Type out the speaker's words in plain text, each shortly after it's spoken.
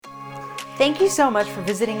Thank you so much for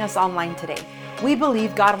visiting us online today. We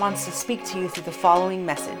believe God wants to speak to you through the following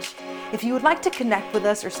message. If you would like to connect with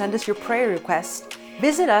us or send us your prayer requests,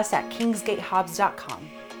 visit us at kingsgatehobbs.com.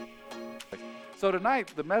 So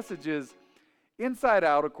tonight, the message is Inside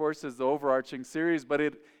Out, of course, is the overarching series, but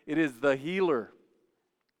it is the healer.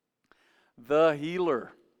 The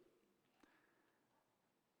healer.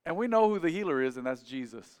 And we know who the healer is, and that's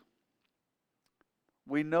Jesus.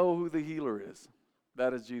 We know who the healer is.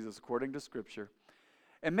 That is Jesus, according to Scripture.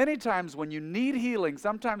 And many times when you need healing,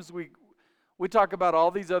 sometimes we talk about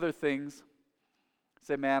all these other things.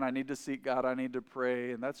 Say, man, I need to seek God, I need to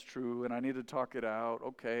pray, and that's true, and I need to talk it out,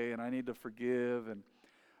 okay, and I need to forgive.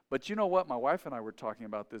 But you know what? My wife and I were talking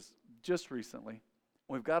about this just recently.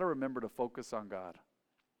 We've got to remember to focus on God.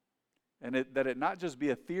 And that it not just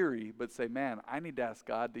be a theory, but say, man, I need to ask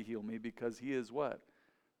God to heal me because He is what?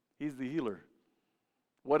 He's the healer.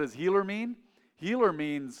 What does healer mean? Healer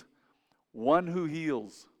means one who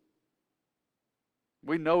heals.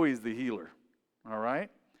 We know He's the healer, all right?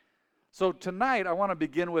 So tonight, I want to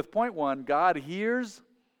begin with point one. God hears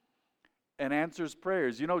and answers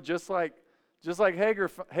prayers. You know, just like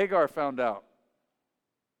Hagar found out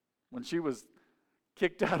when she was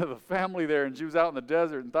kicked out of the family there and she was out in the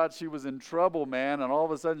desert and thought she was in trouble, man, and all of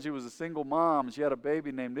a sudden she was a single mom and she had a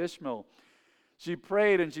baby named Ishmael. She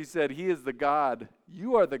prayed and she said, He is the God.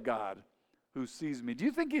 You are the God who sees me. Do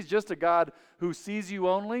you think He's just a God who sees you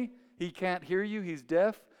only? He can't hear you? He's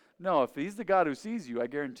deaf? No, if He's the God who sees you, I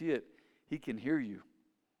guarantee it, He can hear you.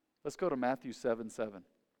 Let's go to Matthew 7:7.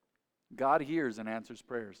 God hears and answers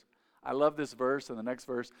prayers. I love this verse and the next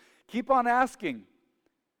verse. Keep on asking,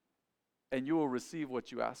 and you will receive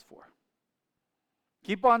what you ask for.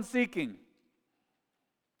 Keep on seeking,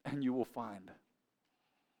 and you will find.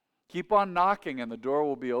 Keep on knocking, and the door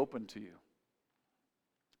will be open to you.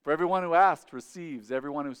 For everyone who asks receives,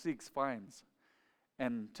 everyone who seeks finds.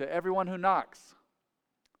 And to everyone who knocks,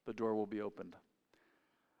 the door will be opened.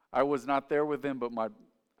 I was not there with them, but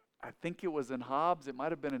I think it was in Hobbs. It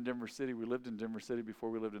might have been in Denver City. We lived in Denver City before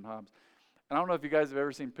we lived in Hobbs. And I don't know if you guys have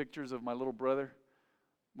ever seen pictures of my little brother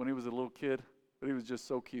when he was a little kid, but he was just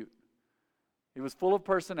so cute. He was full of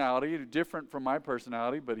personality, different from my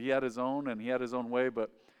personality, but he had his own and he had his own way. But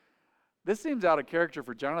this seems out of character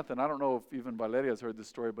for Jonathan. I don't know if even Valeria has heard this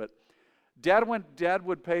story, but Dad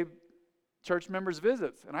would pay church members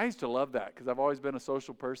visits. And I used to love that because I've always been a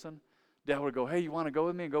social person. Dad would go, hey, you want to go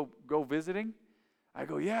with me and go visiting? I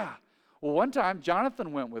go, yeah. Well, one time,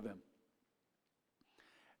 Jonathan went with him.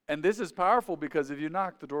 And this is powerful because if you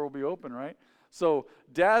knock, the door will be open, right? So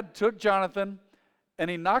Dad took Jonathan, and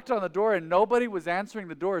he knocked on the door, and nobody was answering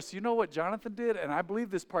the door. So you know what Jonathan did? And I believe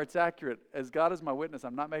this part's accurate. As God is my witness,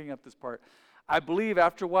 I'm not making up this part. I believe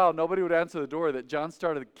after a while, nobody would answer the door, that John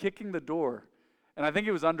started kicking the door. And I think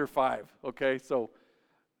he was under 5, okay? So,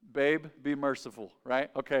 babe, be merciful, right?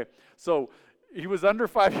 Okay, so he was under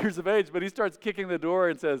 5 years of age, but he starts kicking the door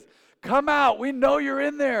and says, come out, we know you're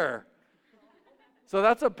in there. So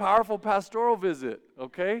that's a powerful pastoral visit,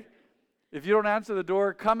 okay? If you don't answer the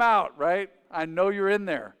door, come out, right? I know you're in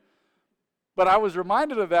there. But I was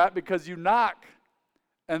reminded of that because you knock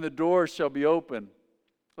and the door shall be open.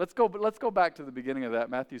 Let's go back to the beginning of that,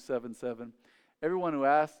 Matthew 7:7. Everyone who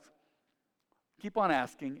asks, keep on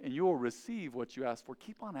asking, and you will receive what you ask for.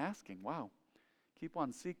 Keep on asking. Wow. Keep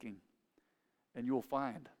on seeking, and you will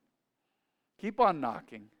find. Keep on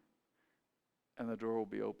knocking, and the door will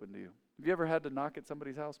be open to you. Have you ever had to knock at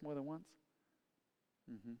somebody's house more than once?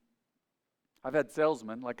 I've had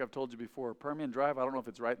salesmen, like I've told you before. Permian Drive, I don't know if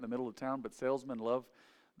it's right in the middle of town, but salesmen love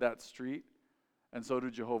that street, and so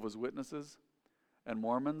do Jehovah's Witnesses, and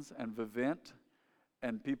Mormons, and Vivint,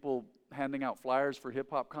 and people handing out flyers for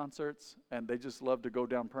hip-hop concerts, and they just love to go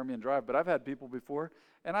down Permian Drive. But I've had people before,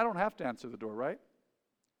 and I don't have to answer the door, right?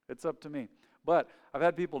 It's up to me. But I've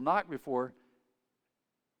had people knock before,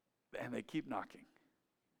 and they keep knocking.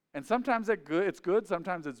 And sometimes it's good,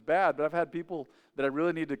 sometimes it's bad, but I've had people that I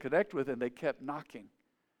really need to connect with, and they kept knocking.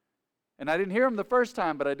 And I didn't hear them the first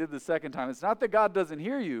time, but I did the second time. It's not that God doesn't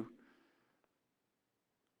hear you,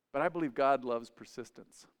 but I believe God loves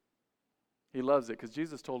persistence. He loves it because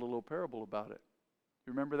Jesus told a little parable about it.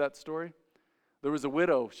 You remember that story? There was a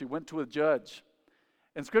widow. She went to a judge.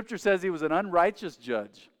 And Scripture says he was an unrighteous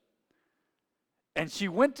judge. And she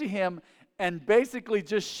went to him and basically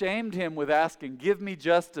just shamed him with asking, give me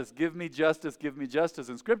justice, give me justice, give me justice.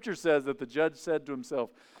 And Scripture says that the judge said to himself,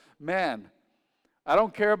 man, I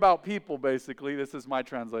don't care about people, basically. This is my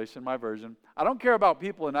translation, my version. I don't care about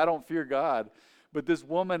people and I don't fear God, but this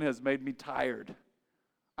woman has made me tired.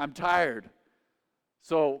 I'm tired.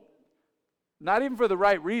 So Not even for the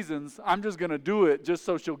right reasons. I'm just going to do it just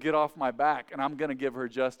so she'll get off my back, and I'm going to give her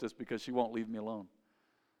justice because she won't leave me alone.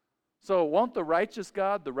 So won't the righteous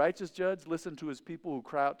God, the righteous judge, listen to his people who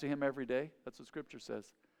cry out to him every day? That's what Scripture says.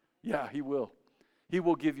 Yeah, he will. He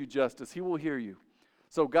will give you justice. He will hear you.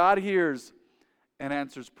 So God hears and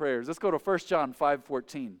answers prayers. Let's go to 1 John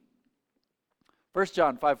 5:14. 1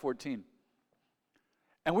 John 5:14.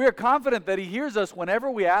 And we are confident that he hears us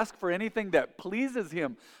whenever we ask for anything that pleases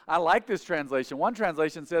him. I like this translation. One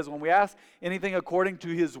translation says when we ask anything according to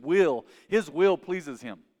his will pleases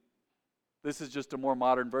him. This is just a more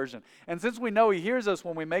modern version. And since we know he hears us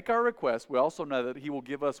when we make our requests, we also know that he will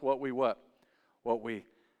give us what we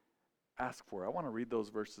ask for. I want to read those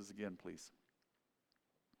verses again, please.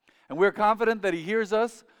 And we're confident that he hears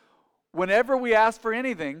us whenever we ask for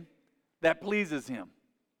anything that pleases him.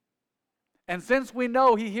 And since we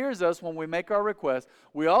know he hears us when we make our requests,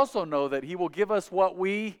 we also know that he will give us what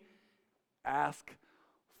we ask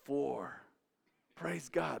for. Praise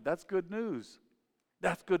God. That's good news.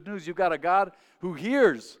 That's good news. You've got a God who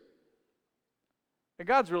hears. And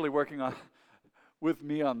God's really working with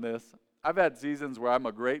me on this. I've had seasons where I'm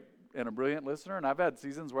a great and a brilliant listener, and I've had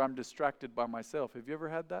seasons where I'm distracted by myself. Have you ever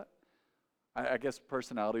had that? I guess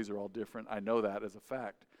personalities are all different. I know that as a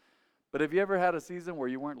fact. But have you ever had a season where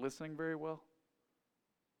you weren't listening very well?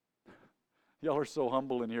 Y'all are so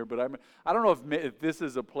humble in here, but I don't know if this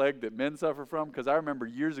is a plague that men suffer from, because I remember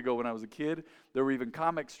years ago when I was a kid, there were even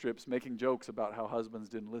comic strips making jokes about how husbands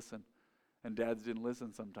didn't listen and dads didn't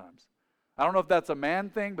listen sometimes. I don't know if that's a man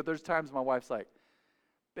thing, but there's times my wife's like,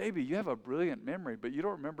 baby, you have a brilliant memory, but you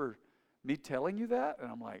don't remember me telling you that?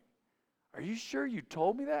 And I'm like, are you sure you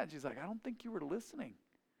told me that? And she's like, I don't think you were listening.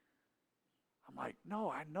 I'm like, no,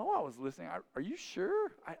 I know I was listening. Are you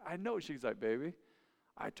sure? I know. She's like, baby,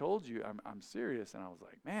 I told you. I'm serious. And I was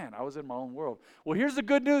like, man, I was in my own world. Well, here's the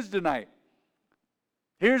good news tonight.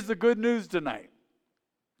 Here's the good news tonight.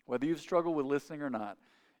 Whether you've struggled with listening or not,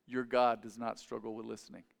 your God does not struggle with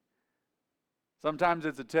listening. Sometimes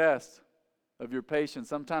it's a test of your patience.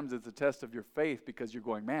 Sometimes it's a test of your faith, because you're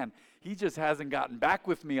going, man, he just hasn't gotten back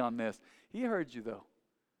with me on this. He heard you, though.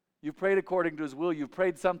 You've prayed according to his will. You've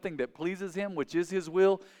prayed something that pleases him, which is his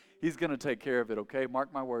will. He's going to take care of it, okay?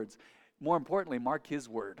 Mark my words. More importantly, mark his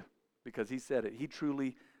word, because he said it. He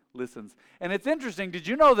truly listens. And it's interesting. Did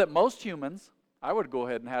you know that most humans, I would go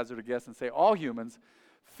ahead and hazard a guess and say all humans,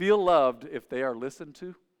 feel loved if they are listened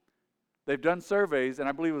to? They've done surveys, and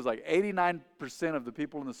I believe it was like 89% of the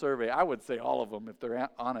people in the survey, I would say all of them if they're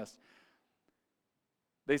honest,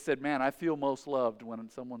 they said, man, I feel most loved when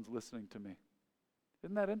someone's listening to me.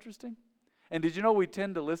 Isn't that interesting? And did you know we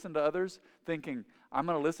tend to listen to others thinking, I'm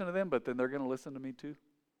going to listen to them, but then they're going to listen to me too?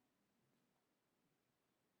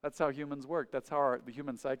 That's how humans work. That's how the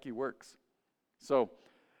human psyche works. So,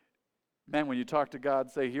 man, when you talk to God,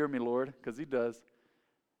 say, hear me, Lord, because he does,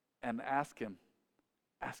 and ask him.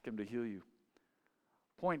 Ask him to heal you.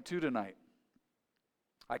 Point 2 tonight.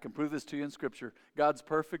 I can prove this to you in Scripture. God's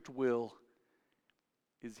perfect will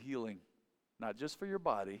is healing, not just for your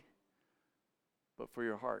body, but for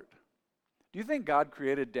your heart. Do you think God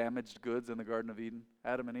created damaged goods in the Garden of Eden,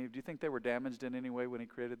 Adam and Eve? Do you think they were damaged in any way when he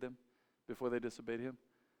created them before they disobeyed him?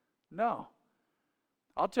 No.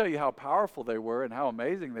 I'll tell you how powerful they were and how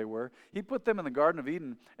amazing they were. He put them in the Garden of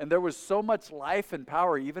Eden, and there was so much life and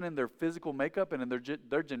power even in their physical makeup and in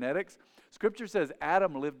their genetics. Scripture says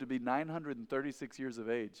Adam lived to be 936 years of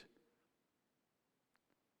age.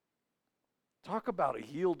 Talk about a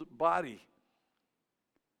healed body.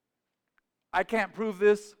 I can't prove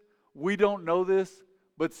this. We don't know this.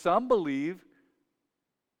 But some believe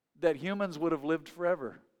that humans would have lived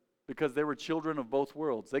forever because they were children of both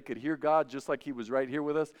worlds. They could hear God just like he was right here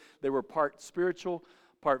with us. They were part spiritual,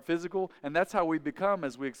 part physical. And that's how we become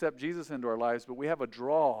as we accept Jesus into our lives. But we have a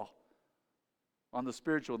draw on the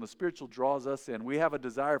spiritual, and the spiritual draws us in. We have a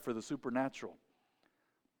desire for the supernatural.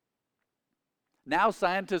 Now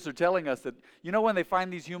scientists are telling us that, you know, when they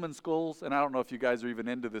find these human skulls, and I don't know if you guys are even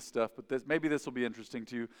into this stuff, but maybe this will be interesting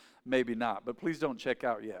to you, maybe not, but please don't check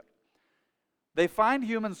out yet. They find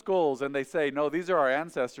human skulls and they say, no, these are our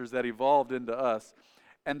ancestors that evolved into us,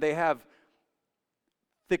 and they have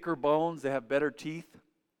thicker bones, they have better teeth,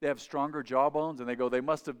 they have stronger jawbones, and they go, they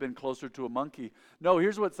must have been closer to a monkey. No,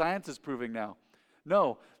 here's what science is proving now.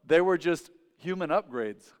 No, they were just human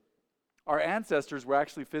upgrades. Our ancestors were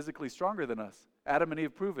actually physically stronger than us. Adam and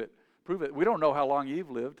Eve prove it. We don't know how long Eve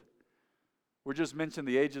lived. We're just mentioning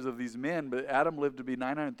the ages of these men, but Adam lived to be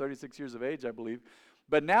 936 years of age, I believe.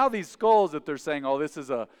 But now these skulls that they're saying, oh, this is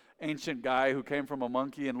an ancient guy who came from a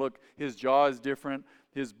monkey, and look, his jaw is different,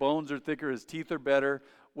 his bones are thicker, his teeth are better.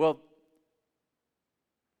 Well,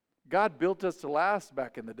 God built us to last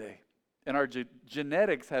back in the day, and our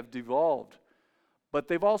genetics have devolved. But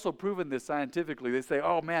they've also proven this scientifically. They say,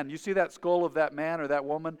 oh man, you see that skull of that man or that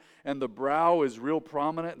woman, and the brow is real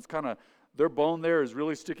prominent. It's kind of, their bone there is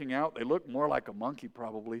really sticking out. They look more like a monkey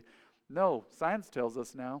probably. No, science tells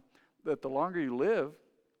us now that the longer you live,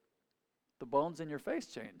 the bones in your face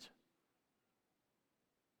change.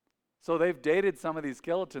 So they've dated some of these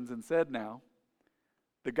skeletons and said now,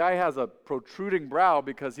 the guy has a protruding brow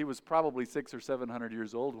because he was probably 600 or 700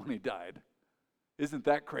 years old when he died. Isn't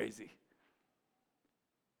that crazy?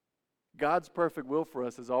 God's perfect will for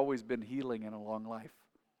us has always been healing and a long life.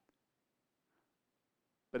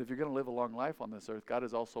 But if you're going to live a long life on this earth, God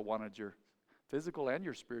has also wanted your physical and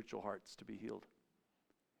your spiritual hearts to be healed.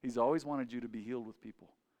 He's always wanted you to be healed with people.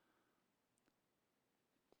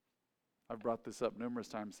 I've brought this up numerous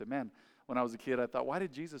times. Said, man, when I was a kid, I thought, why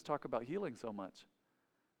did Jesus talk about healing so much?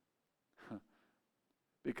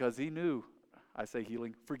 Because he knew, I say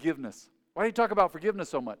healing, forgiveness. Why did he talk about forgiveness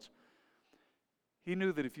so much? He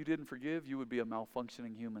knew that if you didn't forgive, you would be a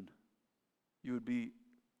malfunctioning human. You would be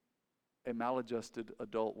a maladjusted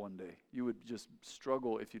adult one day. You would just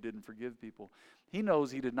struggle if you didn't forgive people. He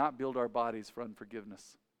knows he did not build our bodies for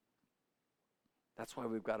unforgiveness. That's why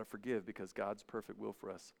we've got to forgive, because God's perfect will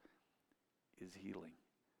for us is healing.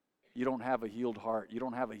 You don't have a healed heart. You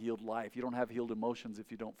don't have a healed life. You don't have healed emotions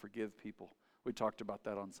if you don't forgive people. We talked about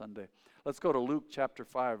that on Sunday. Let's go to Luke chapter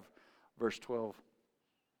 5, verse 12.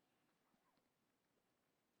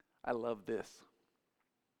 I love this.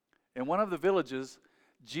 In one of the villages,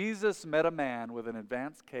 Jesus met a man with an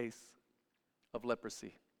advanced case of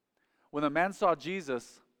leprosy. When the man saw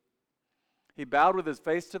Jesus, he bowed with his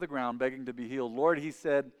face to the ground, begging to be healed. Lord, he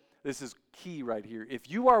said, this is key right here.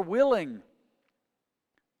 If you are willing,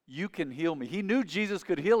 you can heal me. He knew Jesus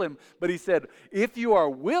could heal him, but he said, if you are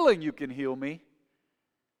willing, you can heal me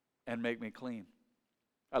and make me clean.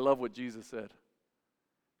 I love what Jesus said.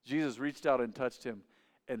 Jesus reached out and touched him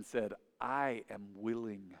and said, I am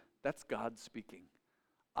willing. That's God speaking.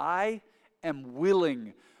 I am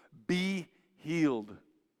willing. Be healed.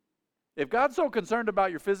 If God's so concerned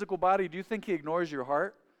about your physical body, do you think he ignores your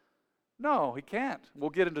heart? No, he can't.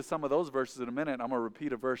 We'll get into some of those verses in a minute. I'm going to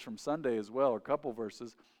repeat a verse from Sunday as well, or a couple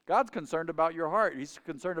verses. God's concerned about your heart. He's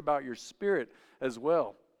concerned about your spirit as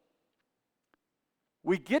well.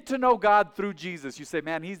 We get to know God through Jesus. You say,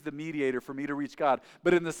 man, he's the mediator for me to reach God.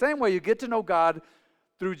 But in the same way, you get to know God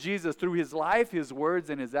through Jesus, through his life, his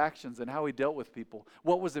words, and his actions, and how he dealt with people.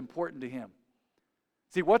 What was important to him.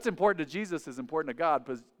 See, what's important to Jesus is important to God,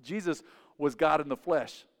 because Jesus was God in the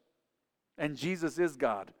flesh. And Jesus is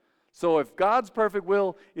God. So if God's perfect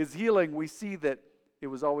will is healing, we see that it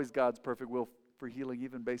was always God's perfect will for healing,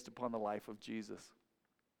 even based upon the life of Jesus.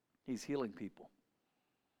 He's healing people.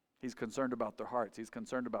 He's concerned about their hearts. He's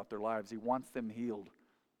concerned about their lives. He wants them healed.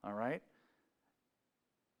 All right?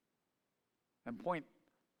 And point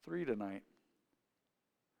 3 tonight.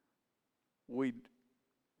 We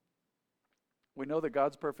know that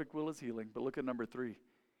God's perfect will is healing, but look at number 3.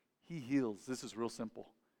 He heals. This is real simple.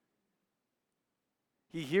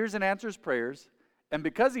 He hears and answers prayers, and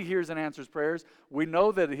because he hears and answers prayers, we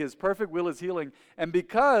know that his perfect will is healing, and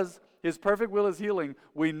because his perfect will is healing,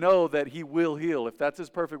 we know that he will heal. If that's his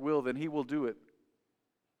perfect will, then he will do it.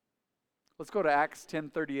 Let's go to Acts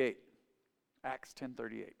 10:38. Acts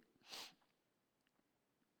 10:38.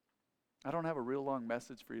 I don't have a real long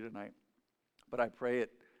message for you tonight, but I pray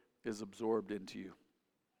it is absorbed into you,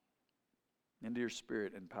 into your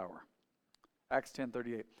spirit and power. Acts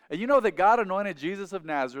 10:38. And you know that God anointed Jesus of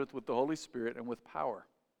Nazareth with the Holy Spirit and with power.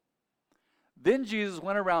 Then Jesus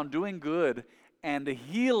went around doing good and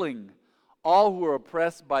healing all who are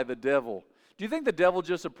oppressed by the devil. Do you think the devil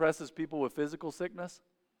just oppresses people with physical sickness?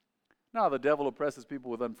 No, the devil oppresses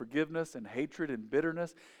people with unforgiveness and hatred and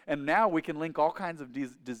bitterness. And now we can link all kinds of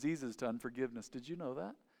diseases to unforgiveness. Did you know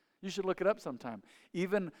that? You should look it up sometime.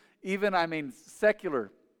 Even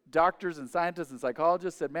secular doctors and scientists and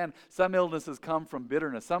psychologists said, man, some illnesses come from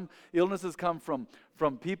bitterness. Some illnesses come from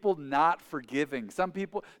people not forgiving.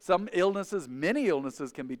 Some illnesses, many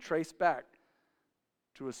illnesses can be traced back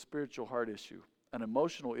to a spiritual heart issue, an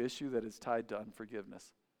emotional issue that is tied to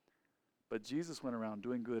unforgiveness. But Jesus went around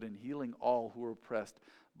doing good and healing all who were oppressed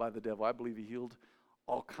by the devil. I believe he healed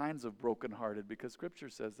all kinds of brokenhearted, because Scripture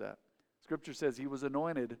says that. Scripture says he was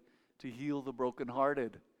anointed to heal the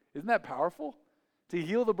brokenhearted. Isn't that powerful? To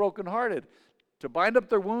heal the brokenhearted, to bind up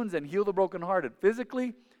their wounds and heal the brokenhearted,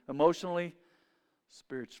 physically, emotionally,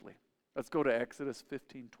 spiritually. Let's go to Exodus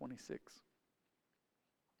 15:26.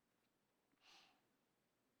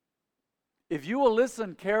 If you will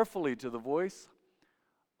listen carefully to the voice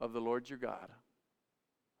of the Lord your God,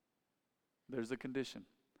 There's a condition.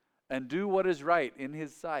 And do what is right in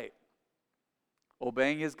his sight,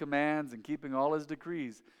 obeying his commands and keeping all his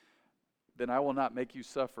decrees, then I will not make you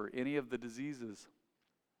suffer any of the diseases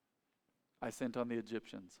I sent on the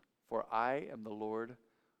Egyptians. For I am the Lord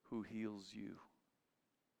who heals you.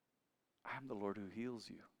 I am the Lord who heals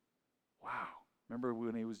you. Wow. Remember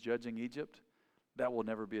when he was judging Egypt? That will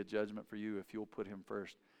never be a judgment for you if you'll put him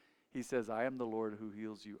first. He says, I am the Lord who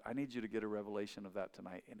heals you. I need you to get a revelation of that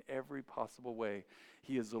tonight. In every possible way,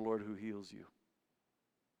 he is the Lord who heals you.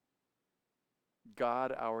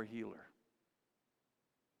 God, our healer.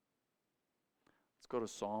 Let's go to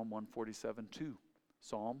Psalm 147:2.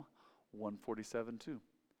 Psalm 147:2.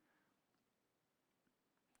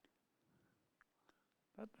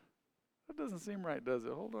 That doesn't seem right, does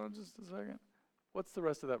it? Hold on just a second. What's the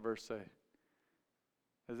rest of that verse say?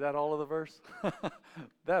 Is that all of the verse?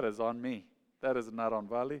 That is on me. That is not on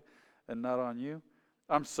Vali and not on you.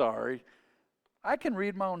 I'm sorry. I can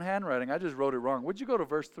read my own handwriting. I just wrote it wrong. Would you go to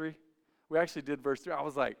verse 3? We actually did verse 3. I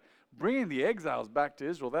was like, bringing the exiles back to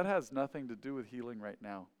Israel, that has nothing to do with healing right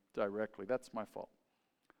now directly. That's my fault.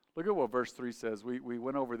 Look at what verse 3 says. We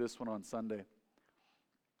went over this one on Sunday.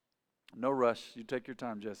 No rush. You take your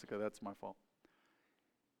time, Jessica. That's my fault.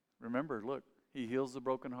 Remember, look, he heals the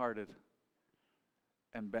brokenhearted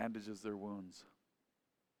and bandages their wounds.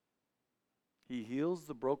 He heals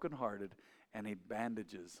the brokenhearted and he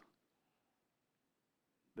bandages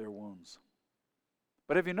their wounds.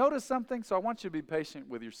 But have you noticed something? So I want you to be patient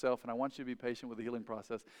with yourself, and I want you to be patient with the healing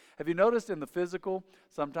process. Have you noticed in the physical,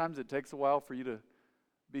 sometimes it takes a while for you to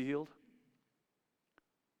be healed?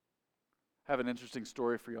 I have an interesting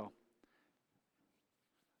story for y'all.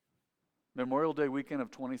 Memorial Day weekend of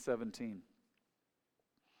 2017.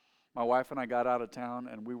 My wife and I got out of town,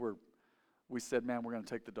 and we said, man, we're going to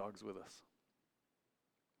take the dogs with us.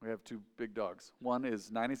 We have 2 big dogs. One is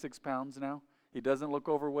 96 pounds now. He doesn't look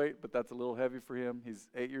overweight, but that's a little heavy for him. He's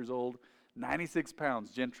 8 years old. 96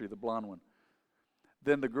 pounds, Gentry, the blonde one.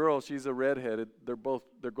 Then the girl, she's a redheaded.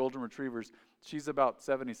 They're golden retrievers. She's about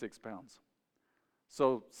 76 pounds.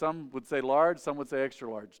 So some would say large, some would say extra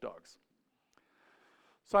large dogs.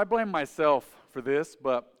 So I blame myself for this,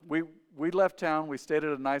 but we left town. We stayed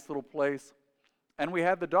at a nice little place, and we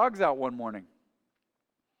had the dogs out one morning.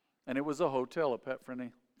 And it was a hotel, a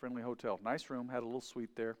pet-friendly hotel. Nice room, had a little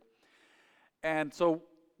suite there. And so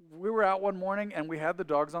we were out one morning, and we had the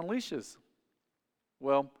dogs on leashes.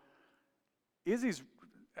 Well, Izzy's,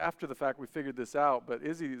 after the fact, we figured this out, but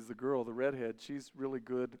Izzy is the girl, the redhead. She's really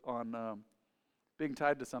good on being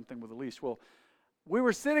tied to something with a leash. Well, we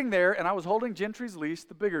were sitting there, and I was holding Gentry's leash,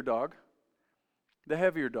 the bigger dog, the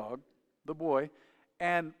heavier dog, the boy,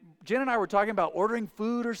 and Jen and I were talking about ordering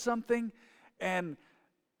food or something, and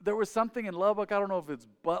there was something in Lubbock, I don't know if it's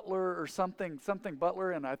Butler or something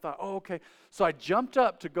Butler, and I thought, oh, okay. So I jumped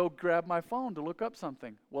up to go grab my phone to look up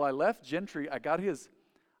something. Well, I left Gentry, I got his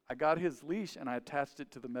leash, and I attached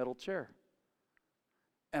it to the metal chair.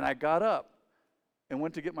 And I got up and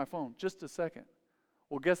went to get my phone. Just a second.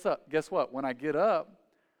 Well, guess what? When I get up,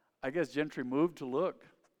 I guess Gentry moved to look,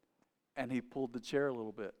 and he pulled the chair a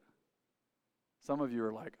little bit. Some of you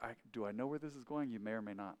are like, do I know where this is going? You may or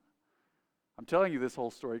may not. I'm telling you this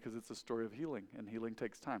whole story because it's a story of healing, and healing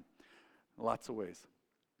takes time. Lots of ways.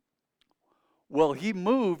 Well, he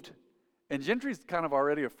moved, and Gentry's kind of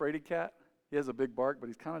already a fraidy cat. He has a big bark, but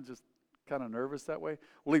he's kind of nervous that way.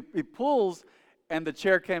 Well, he pulls, and the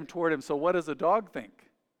chair came toward him. So what does a dog think?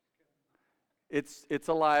 It's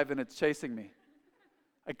alive, and it's chasing me.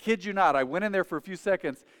 I kid you not. I went in there for a few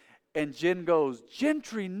seconds, and Jen goes,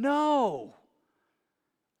 Gentry, no!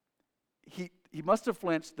 He must have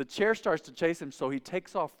flinched. The chair starts to chase him, so he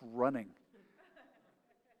takes off running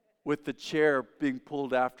with the chair being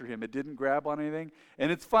pulled after him. It didn't grab on anything. And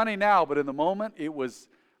it's funny now, but in the moment, it was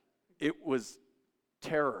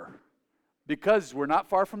terror. Because we're not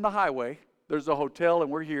far from the highway. There's a hotel, and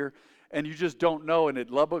we're here, and you just don't know, and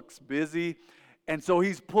Lubbock's busy. And so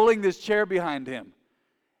he's pulling this chair behind him.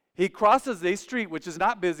 He crosses a street, which is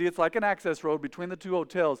not busy. It's like an access road between the 2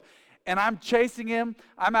 hotels. And I'm chasing him.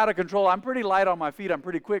 I'm out of control. I'm pretty light on my feet. I'm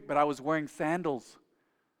pretty quick, but I was wearing sandals.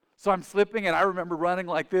 So I'm slipping, and I remember running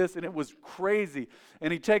like this, and it was crazy.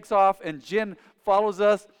 And he takes off, and Jen follows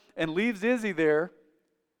us and leaves Izzy there,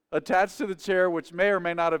 attached to the chair, which may or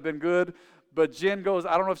may not have been good, But Jen goes,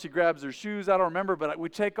 I don't know if she grabs her shoes, I don't remember, but we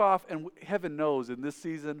take off, and heaven knows, in this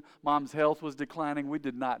season, Mom's health was declining. We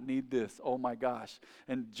did not need this. Oh, my gosh.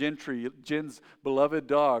 And Gentry, Jen's beloved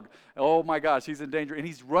dog, oh, my gosh, he's in danger. And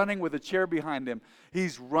he's running with a chair behind him.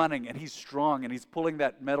 He's running, and he's strong, and he's pulling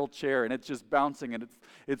that metal chair, and it's just bouncing, and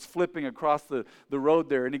it's flipping across the road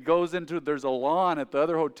there. And he goes there's a lawn at the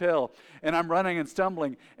other hotel, and I'm running and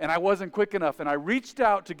stumbling, and I wasn't quick enough. And I reached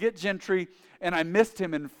out to get Gentry, and I missed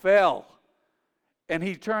him and fell. And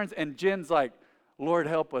he turns, and Jen's like, Lord,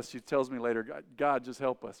 help us. She tells me later, God, just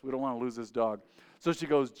help us. We don't want to lose this dog. So she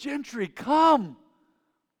goes, Gentry, come.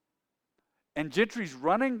 And Gentry's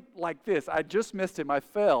running like this. I just missed him. I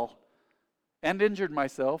fell and injured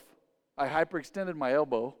myself. I hyperextended my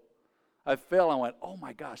elbow. I fell. I went, oh,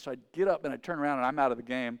 my gosh. So I get up, and I turn around, and I'm out of the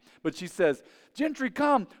game. But she says, Gentry,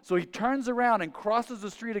 come. So he turns around and crosses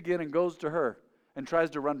the street again and goes to her and tries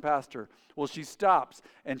to run past her. Well, she stops,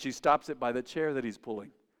 and she stops it by the chair that he's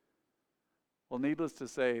pulling. Well, needless to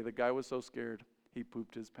say, the guy was so scared, he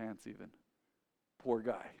pooped his pants even. Poor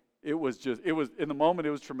guy. It was in the moment,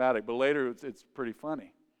 it was traumatic, but later it's pretty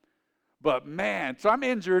funny. But man, so I'm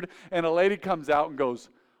injured, and a lady comes out and goes,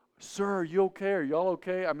 Sir, are you okay? Are y'all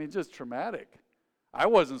okay? I mean, just traumatic. I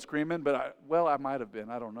wasn't screaming, but I might have been.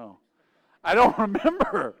 I don't know. I don't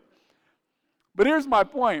remember. But here's my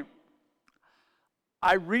point.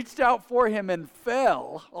 I reached out for him and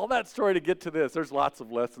fell. All that story to get to this. There's lots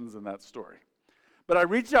of lessons in that story. But I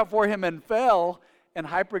reached out for him and fell and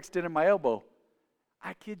hyperextended my elbow.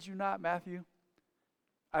 I kid you not, Matthew.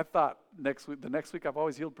 I thought the next week I've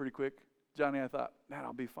always healed pretty quick. Johnny, I thought, man,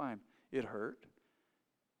 I'll be fine. It hurt.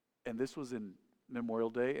 And this was in Memorial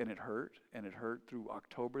Day, and it hurt through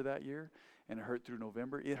October that year, and it hurt through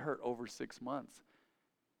November. It hurt over 6 months.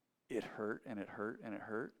 It hurt, and it hurt, and it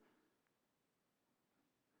hurt.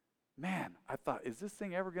 Man, I thought, is this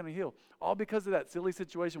thing ever going to heal? All because of that silly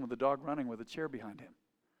situation with the dog running with a chair behind him.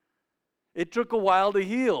 It took a while to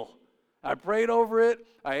heal. I prayed over it.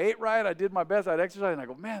 I ate right. I did my best. I'd exercise. And I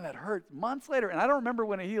go, man, that hurt. Months later, and I don't remember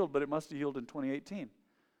when it healed, but it must have healed in 2018.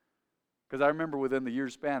 Because I remember within the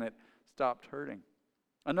year's span, it stopped hurting.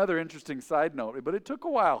 Another interesting side note, but it took a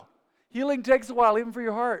while. Healing takes a while, even for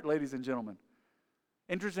your heart, ladies and gentlemen.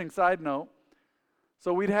 Interesting side note.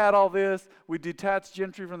 So we'd had all this. We detached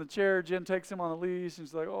Gentry from the chair. Jen takes him on the leash, and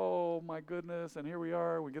she's like, oh, my goodness. And here we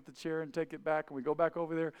are. We get the chair and take it back, and we go back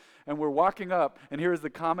over there. And we're walking up, and here's the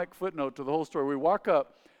comic footnote to the whole story. We walk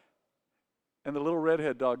up, and the little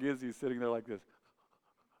redhead dog, Izzy's sitting there like this.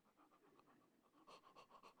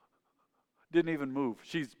 Didn't even move.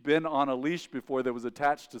 She's been on a leash before that was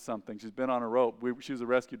attached to something. She's been on a rope. She was a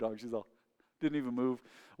rescue dog. She's all, didn't even move,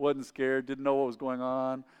 wasn't scared, didn't know what was going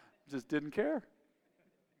on, just didn't care.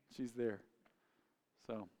 She's there.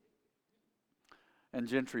 So, and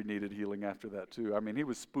Gentry needed healing after that too. I mean, he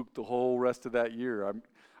was spooked the whole rest of that year.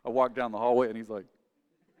 I walked down the hallway and he's like,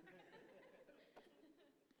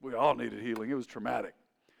 we all needed healing. It was traumatic.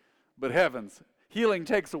 But heavens, healing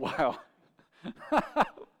takes a while.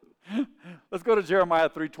 Let's go to Jeremiah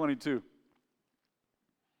 3:22.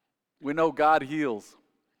 We know God heals.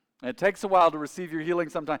 And it takes a while to receive your healing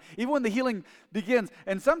sometimes. Even when the healing begins.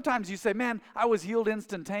 And sometimes you say, man, I was healed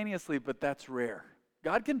instantaneously, but that's rare.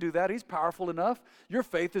 God can do that. He's powerful enough. Your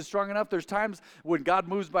faith is strong enough. There's times when God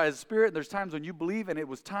moves by His Spirit, and there's times when you believe and it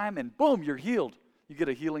was time, and boom, you're healed. You get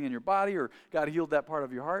a healing in your body, or God healed that part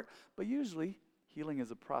of your heart. But usually, healing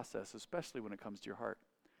is a process, especially when it comes to your heart.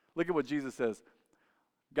 Look at what Jesus says.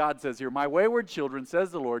 God says here, my wayward children,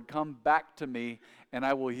 says the Lord, come back to me, and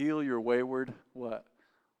I will heal your wayward, what?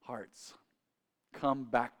 Hearts. Come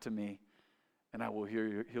back to me, and I will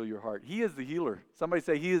heal your heart. He is the healer. Somebody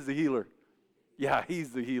say, He is the healer. Yeah,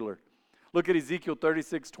 He's the healer. Look at Ezekiel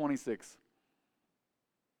 36:26.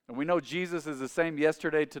 And we know Jesus is the same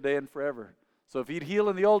yesterday, today, and forever. So if He'd heal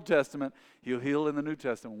in the Old Testament, He'll heal in the New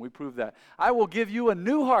Testament. We prove that. I will give you a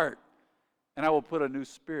new heart, and I will put a new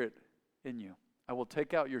spirit in you. I will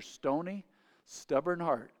take out your stony, stubborn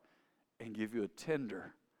heart and give you a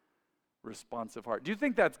tender, responsive heart. Do you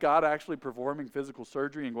think that's God actually performing physical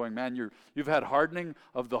surgery and going, man, you've had hardening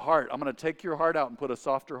of the heart. I'm going to take your heart out and put a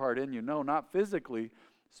softer heart in you. No, not physically,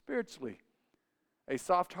 spiritually. A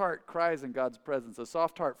soft heart cries in God's presence. A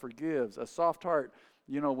soft heart forgives. A soft heart,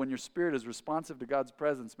 when your spirit is responsive to God's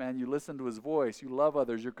presence, man, you listen to His voice. You love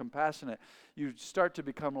others. You're compassionate. You start to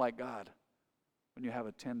become like God when you have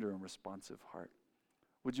a tender and responsive heart.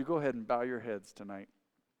 Would you go ahead and bow your heads tonight?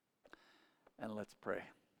 And let's pray.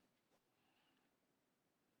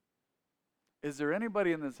 Is there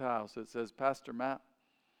anybody in this house that says, Pastor Matt,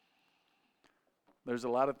 there's a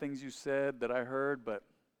lot of things you said that I heard, but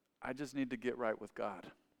I just need to get right with God.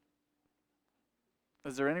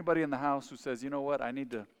 Is there anybody in the house who says, you know what, I need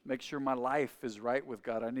to make sure my life is right with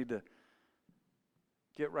God. I need to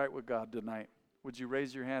get right with God tonight. Would you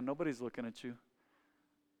raise your hand? Nobody's looking at you.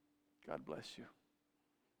 God bless you.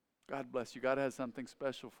 God bless you. God has something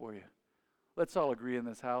special for you. Let's all agree in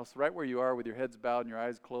this house, right where you are with your heads bowed and your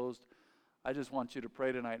eyes closed. I just want you to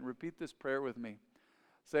pray tonight and repeat this prayer with me.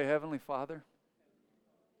 Say, Heavenly Father,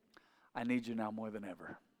 I need you now more than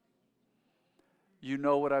ever. You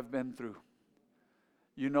know what I've been through.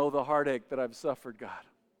 You know the heartache that I've suffered, God.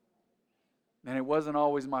 And it wasn't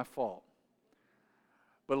always my fault.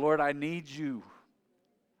 But Lord, I need you.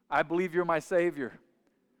 I believe you're my Savior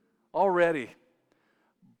already.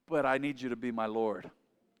 But I need you to be my Lord.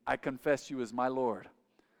 I confess you as my Lord,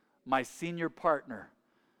 my senior partner,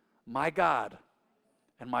 my God,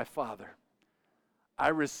 and my Father. I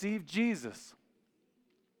receive Jesus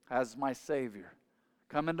as my Savior.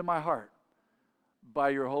 Come into my heart by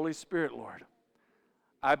your Holy Spirit, Lord.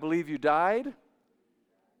 I believe you died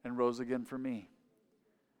and rose again for me.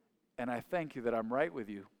 And I thank you that I'm right with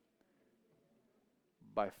you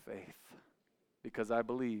by faith, because I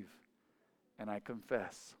believe and I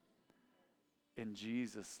confess in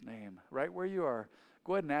Jesus' name. Right where you are,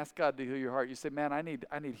 go ahead and ask God to heal your heart. You say, man, I need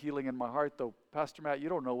healing in my heart, though. Pastor Matt, you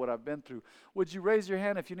don't know what I've been through. Would you raise your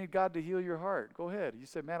hand if you need God to heal your heart? Go ahead. You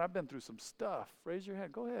say, man, I've been through some stuff. Raise your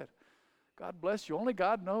hand. Go ahead. God bless you. Only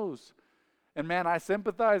God knows. And man, I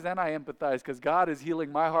sympathize and I empathize, because God is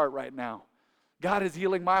healing my heart right now. God is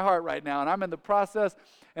healing my heart right now, and I'm in the process,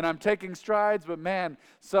 and I'm taking strides, but man,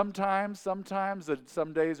 sometimes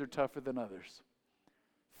some days are tougher than others.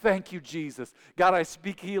 Thank you, Jesus. God, I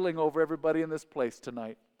speak healing over everybody in this place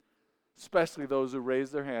tonight, especially those who raise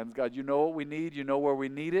their hands. God, you know what we need. You know where we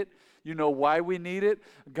need it. You know why we need it.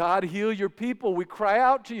 God, heal your people. We cry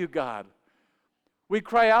out to you, God. We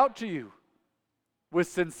cry out to you with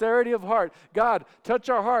sincerity of heart. God, touch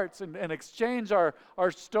our hearts and exchange our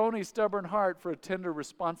stony, stubborn heart for a tender,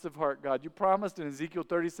 responsive heart, God. You promised in Ezekiel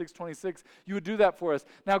 36:26 you would do that for us.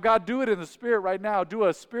 Now, God, do it in the Spirit right now. Do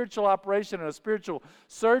a spiritual operation and a spiritual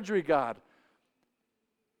surgery, God.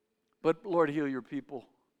 But, Lord, heal your people.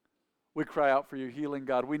 We cry out for your healing,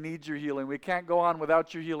 God. We need your healing. We can't go on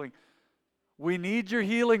without your healing. We need your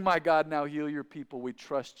healing, my God. Now heal your people. We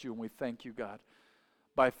trust you and we thank you, God.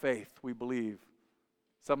 By faith, we believe.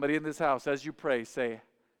 Somebody in this house, as you pray, say,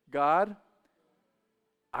 God,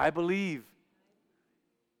 I believe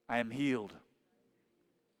I am healed.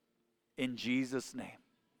 In Jesus' name.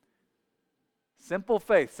 Simple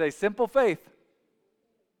faith. Say, simple faith.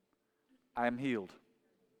 I am healed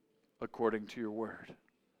according to your word.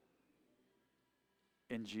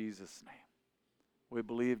 In Jesus' name. We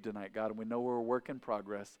believe tonight, God, and we know we're a work in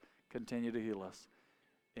progress. Continue to heal us.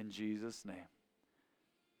 In Jesus' name.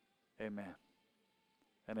 Amen.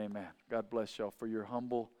 And amen. God bless y'all. For your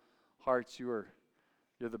humble hearts, you're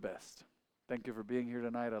the best. Thank you for being here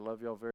tonight. I love y'all very much.